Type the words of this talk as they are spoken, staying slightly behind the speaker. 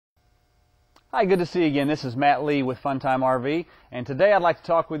Hi, good to see you again. This is Matt Lee with Funtime RV, and today I'd like to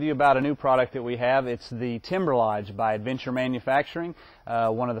talk with you about a new product that we have. It's the Timberlodge by Adventure Manufacturing,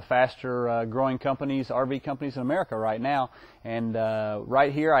 one of the faster growing companies, RV companies in America right now. And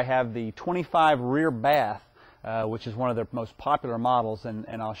right here I have the 25 rear bath, which is one of their most popular models,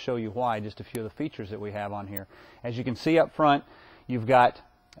 and I'll show you why, just a few of the features that we have on here. As you can see up front, you've got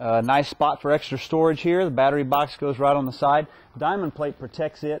a nice spot for extra storage here. The battery box goes right on the side. Diamond plate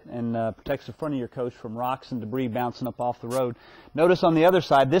protects it and protects the front of your coach from rocks and debris bouncing up off the road. Notice on the other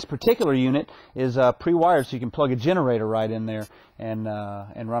side, this particular unit is pre-wired, so you can plug a generator right in there and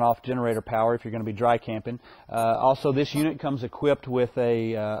run off generator power if you're going to be dry camping. Also, this unit comes equipped with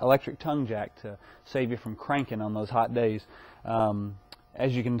a electric tongue jack to save you from cranking on those hot days.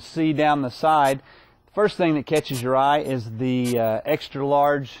 As you can see down the side, first thing that catches your eye is the extra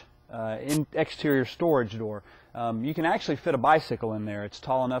large exterior storage door. You can actually fit a bicycle in there. It's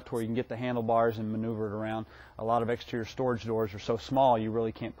tall enough to where you can get the handlebars and maneuver it around. A lot of exterior storage doors are so small you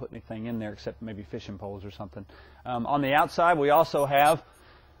really can't put anything in there except maybe fishing poles or something. On the outside we also have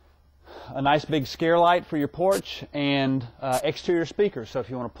a nice big scare light for your porch and exterior speakers. So if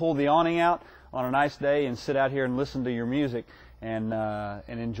you want to pull the awning out on a nice day and sit out here and listen to your music and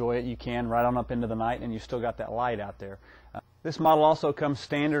enjoy it, you can right on up into the night, and you still got that light out there. This model also comes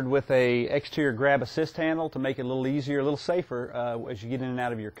standard with a exterior grab assist handle to make it a little easier, a little safer as you get in and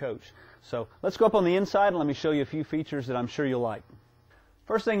out of your coach. So let's go up on the inside and let me show you a few features that I'm sure you'll like.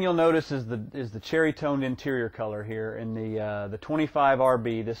 First thing you'll notice is the cherry toned interior color here in the 25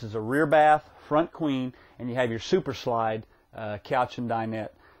 RB. This is a rear bath, front queen, and you have your super slide couch and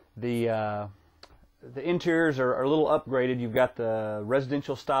dinette. The interiors are a little upgraded. You've got the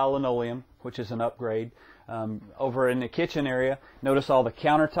residential style linoleum, which is an upgrade. Over in the kitchen area, notice all the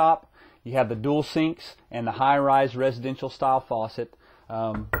countertop. You have the dual sinks and the high-rise residential style faucet.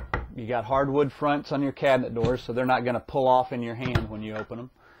 You got hardwood fronts on your cabinet doors, so they're not going to pull off in your hand when you open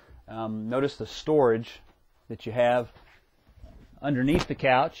them. Notice the storage that you have underneath the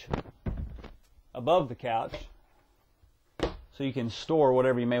couch, above the couch, so you can store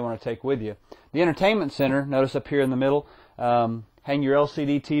whatever you may want to take with you. The entertainment center, notice up here in the middle, hang your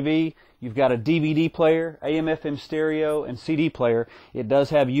LCD TV. You've got a DVD player, AM/FM stereo, and CD player. It does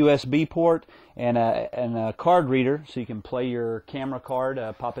have USB port and a card reader, so you can play your camera card,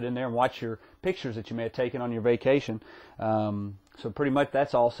 pop it in there, and watch your pictures that you may have taken on your vacation. So pretty much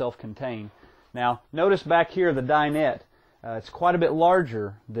that's all self-contained. Now, notice back here the dinette. It's quite a bit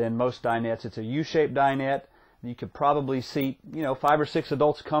larger than most dinettes. It's a U-shaped dinette. You could probably seat, 5 or 6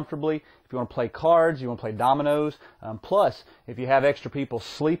 adults comfortably. If you want to play cards, you want to play dominoes. Plus, if you have extra people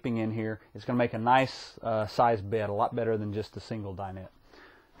sleeping in here, it's going to make a nice size bed, a lot better than just a single dinette.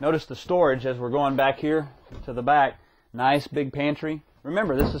 Notice the storage as we're going back here to the back. Nice big pantry.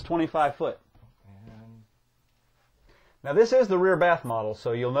 Remember, this is 25 foot. Now this is the rear bath model,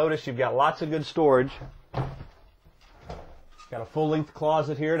 so you'll notice you've got lots of good storage. Got a full-length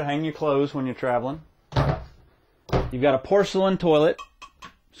closet here to hang your clothes when you're traveling. You've got a porcelain toilet,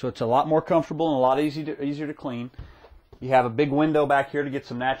 so it's a lot more comfortable and a lot easier to clean. You have a big window back here to get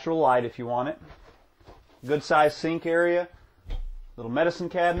some natural light if you want it. Good sized sink area, little medicine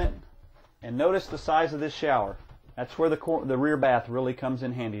cabinet, and notice the size of this shower. That's where the rear bath really comes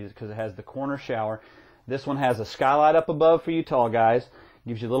in handy, because it has the corner shower. This one has a skylight up above for you tall guys.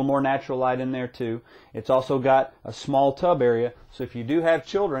 Gives you a little more natural light in there too. It's also got a small tub area, so if you do have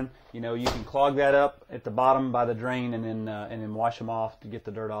children, you can clog that up at the bottom by the drain and then wash them off to get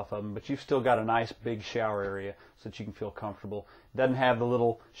the dirt off of them. But you've still got a nice big shower area so that you can feel comfortable. It doesn't have the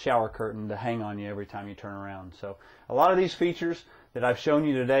little shower curtain to hang on you every time you turn around. So a lot of these features that I've shown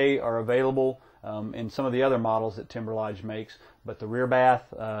you today are available in some of the other models that Timberlodge makes, but the rear bath,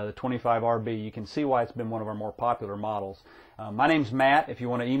 the 25 RB, you can see why it's been one of our more popular models. My name's Matt. If you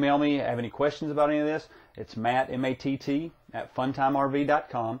want to email me, have any questions about any of this, it's Matt, M-A-T-T, at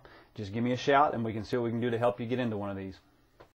funtimerv.com. Just give me a shout and we can see what we can do to help you get into one of these.